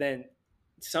that, then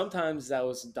sometimes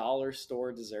those dollar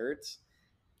store desserts.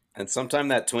 And sometimes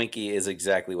that Twinkie is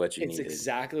exactly what you need. It's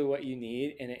exactly what you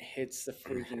need, and it hits the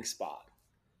freaking spot.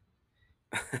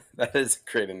 That is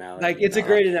a great analogy. Like, it's a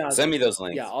great analogy. Send me those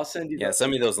links. Yeah, I'll send you. Yeah,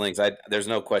 send me those links. There's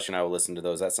no question I will listen to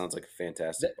those. That sounds like a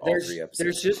fantastic.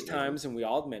 There's just times, and we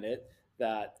all admit it,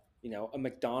 that A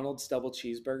McDonald's double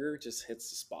cheeseburger just hits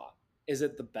the spot. Is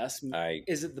it the best?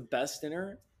 Is it the best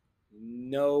dinner?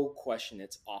 No question.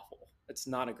 It's awful. It's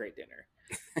not a great dinner.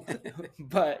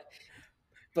 but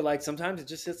like sometimes it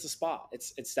just hits the spot.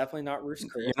 It's definitely not Ruth's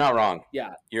Chris. You're not wrong.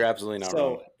 Yeah, you're absolutely not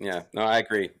wrong. Yeah, no, I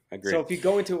agree. So if you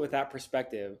go into it with that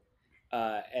perspective,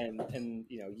 and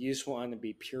you just want to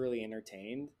be purely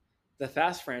entertained, the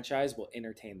Fast franchise will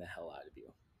entertain the hell out of you.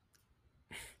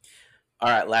 All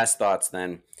right, last thoughts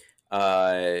then.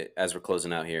 As we're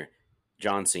closing out here,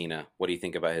 John Cena. What do you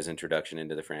think about his introduction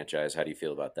into the franchise? How do you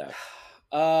feel about that?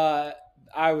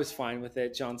 I was fine with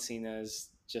it. John Cena is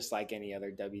just like any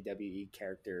other WWE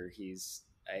character. He's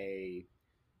a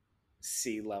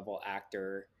C-level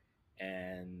actor,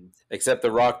 and except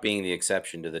The Rock being the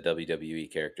exception to the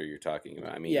WWE character you're talking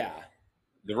about. I mean, yeah,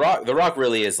 The Rock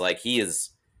really is like he is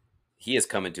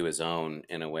coming to his own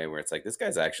in a way where it's like this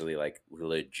guy's actually like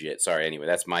legit. Sorry, anyway,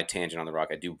 that's my tangent on The Rock.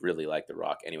 I do really like The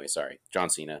Rock. Anyway, sorry, John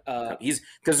Cena. He's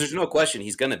because there's no question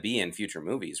he's going to be in future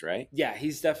movies, right? Yeah,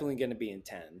 he's definitely going to be in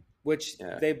 10, which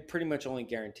they pretty much only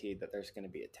guaranteed that there's going to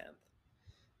be a 10th.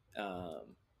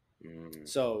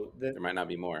 So there might not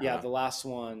be more. Yeah, huh? The last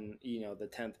one, the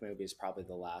 10th movie is probably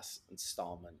the last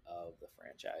installment of the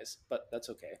franchise, but that's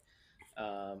okay.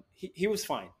 He was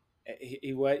fine.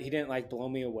 He didn't like blow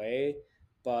me away,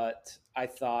 but I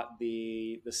thought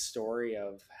the story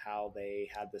of how they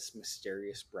had this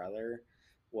mysterious brother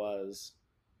was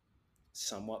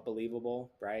somewhat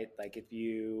believable, right? Like if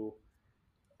your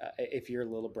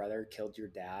little brother killed your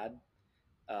dad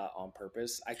on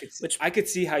purpose, I could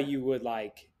see how you would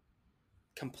like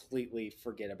completely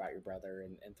forget about your brother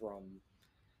and throw him,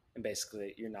 and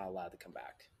basically you're not allowed to come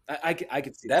back. I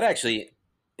could see that actually.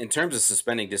 In terms of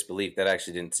suspending disbelief, that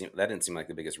actually didn't seem like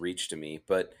the biggest reach to me.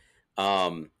 But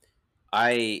one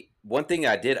thing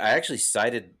I actually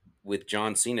sided with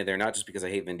John Cena there, not just because I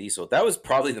hate Vin Diesel. That was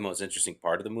probably the most interesting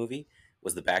part of the movie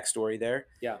was the backstory there.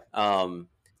 Yeah.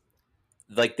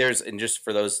 Like and just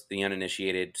for the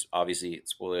uninitiated, obviously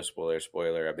spoiler.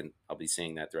 I'll be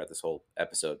saying that throughout this whole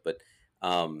episode, but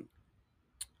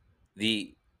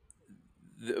the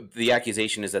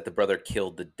accusation is that the brother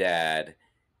killed the dad.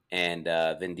 And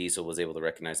Vin Diesel was able to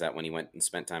recognize that when he went and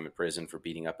spent time in prison for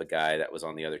beating up a guy that was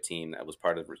on the other team that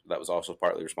was also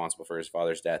partly responsible for his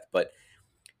father's death. But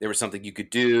there was something you could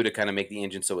do to kind of make the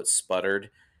engine so it sputtered.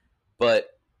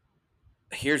 But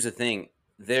here's the thing: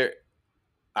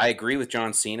 I agree with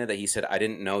John Cena that he said I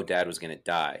didn't know Dad was going to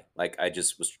die. Like I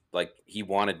just was like he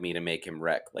wanted me to make him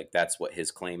wreck. Like that's what his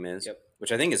claim is,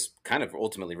 which I think is kind of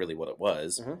ultimately really what it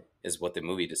was. Is what the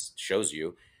movie just shows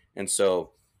you, and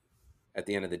so. At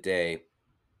the end of the day,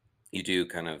 you do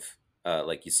kind of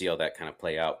like you see all that kind of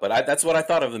play out. But that's what I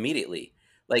thought of immediately.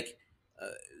 Like,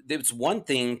 it's one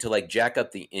thing to like jack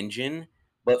up the engine,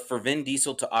 but for Vin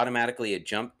Diesel to automatically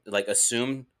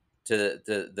assume to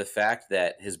the fact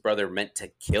that his brother meant to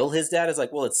kill his dad is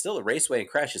like, well, it's still a raceway and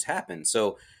crashes happen.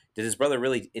 So did his brother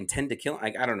really intend to kill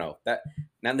him? I don't know.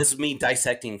 Now this is me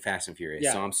dissecting Fast and Furious,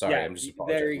 so I'm sorry. I'm just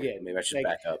apologizing. Very good. Maybe I should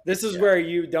back up. This is where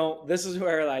you don't. This is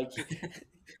where like.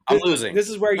 I'm losing. This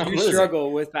is where you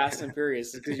struggle with Fast and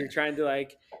Furious because you're trying to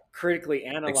like critically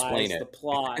analyze the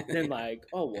plot and like,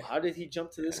 oh, well, how did he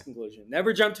jump to this conclusion?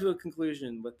 Never jump to a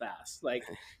conclusion with Fast. Like,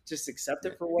 just accept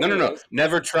it for what it is. No.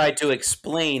 Never try to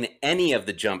explain any of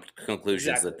the jumped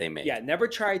conclusions that they make. Yeah, never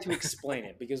try to explain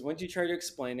it because once you try to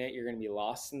explain it, you're going to be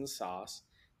lost in the sauce.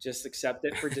 Just accept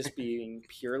it for just being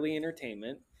purely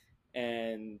entertainment,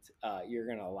 and you're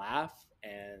going to laugh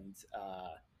and.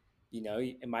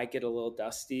 It might get a little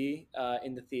dusty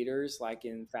in the theaters, like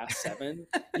in Fast 7.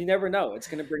 You never know. It's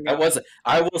going to bring.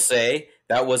 I will say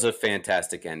that was a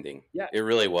fantastic ending. Yeah, it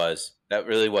really was. That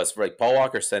really was. Like Paul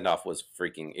Walker's send off was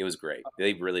freaking. It was great.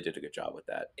 They really did a good job with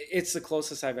that. It's the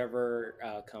closest I've ever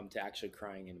come to actually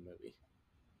crying in a movie.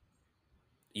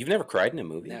 You've never cried in a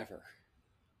movie? Never.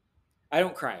 I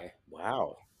don't cry.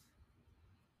 Wow.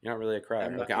 You're not really a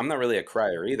crier. I'm not really a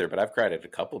crier either, but I've cried at a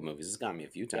couple of movies. It's got me a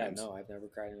few times. Yeah, no, I've never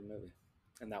cried in a movie.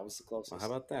 And that was the closest. Well,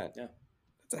 how about that? Yeah.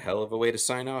 That's a hell of a way to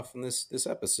sign off on this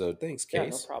episode. Thanks, Case. Yeah,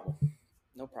 no problem.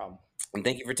 No problem. And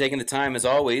thank you for taking the time, as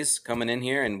always, coming in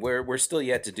here. And we're still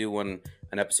yet to do an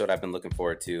episode I've been looking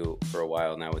forward to for a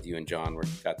while now with you and John.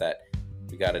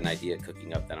 We got an idea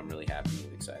cooking up that I'm really happy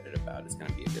and excited about. It's going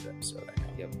to be a good episode, I know.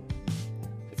 Yep.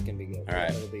 It's going to be good. All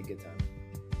right. It'll be a good time.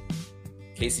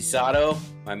 Casey Sato,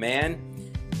 my man,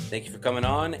 thank you for coming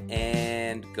on,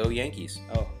 and go Yankees.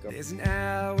 Oh, go. There's an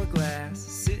hourglass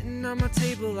sitting on my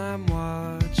table I'm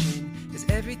watching as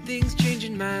everything's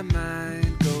changing, my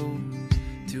mind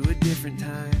goes to a different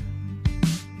time.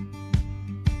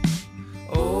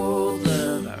 Old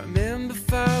love, I remember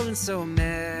falling so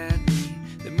mad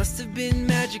must have been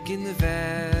magic in the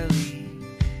valley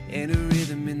and a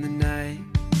rhythm in the night.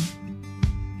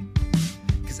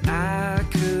 'Cause I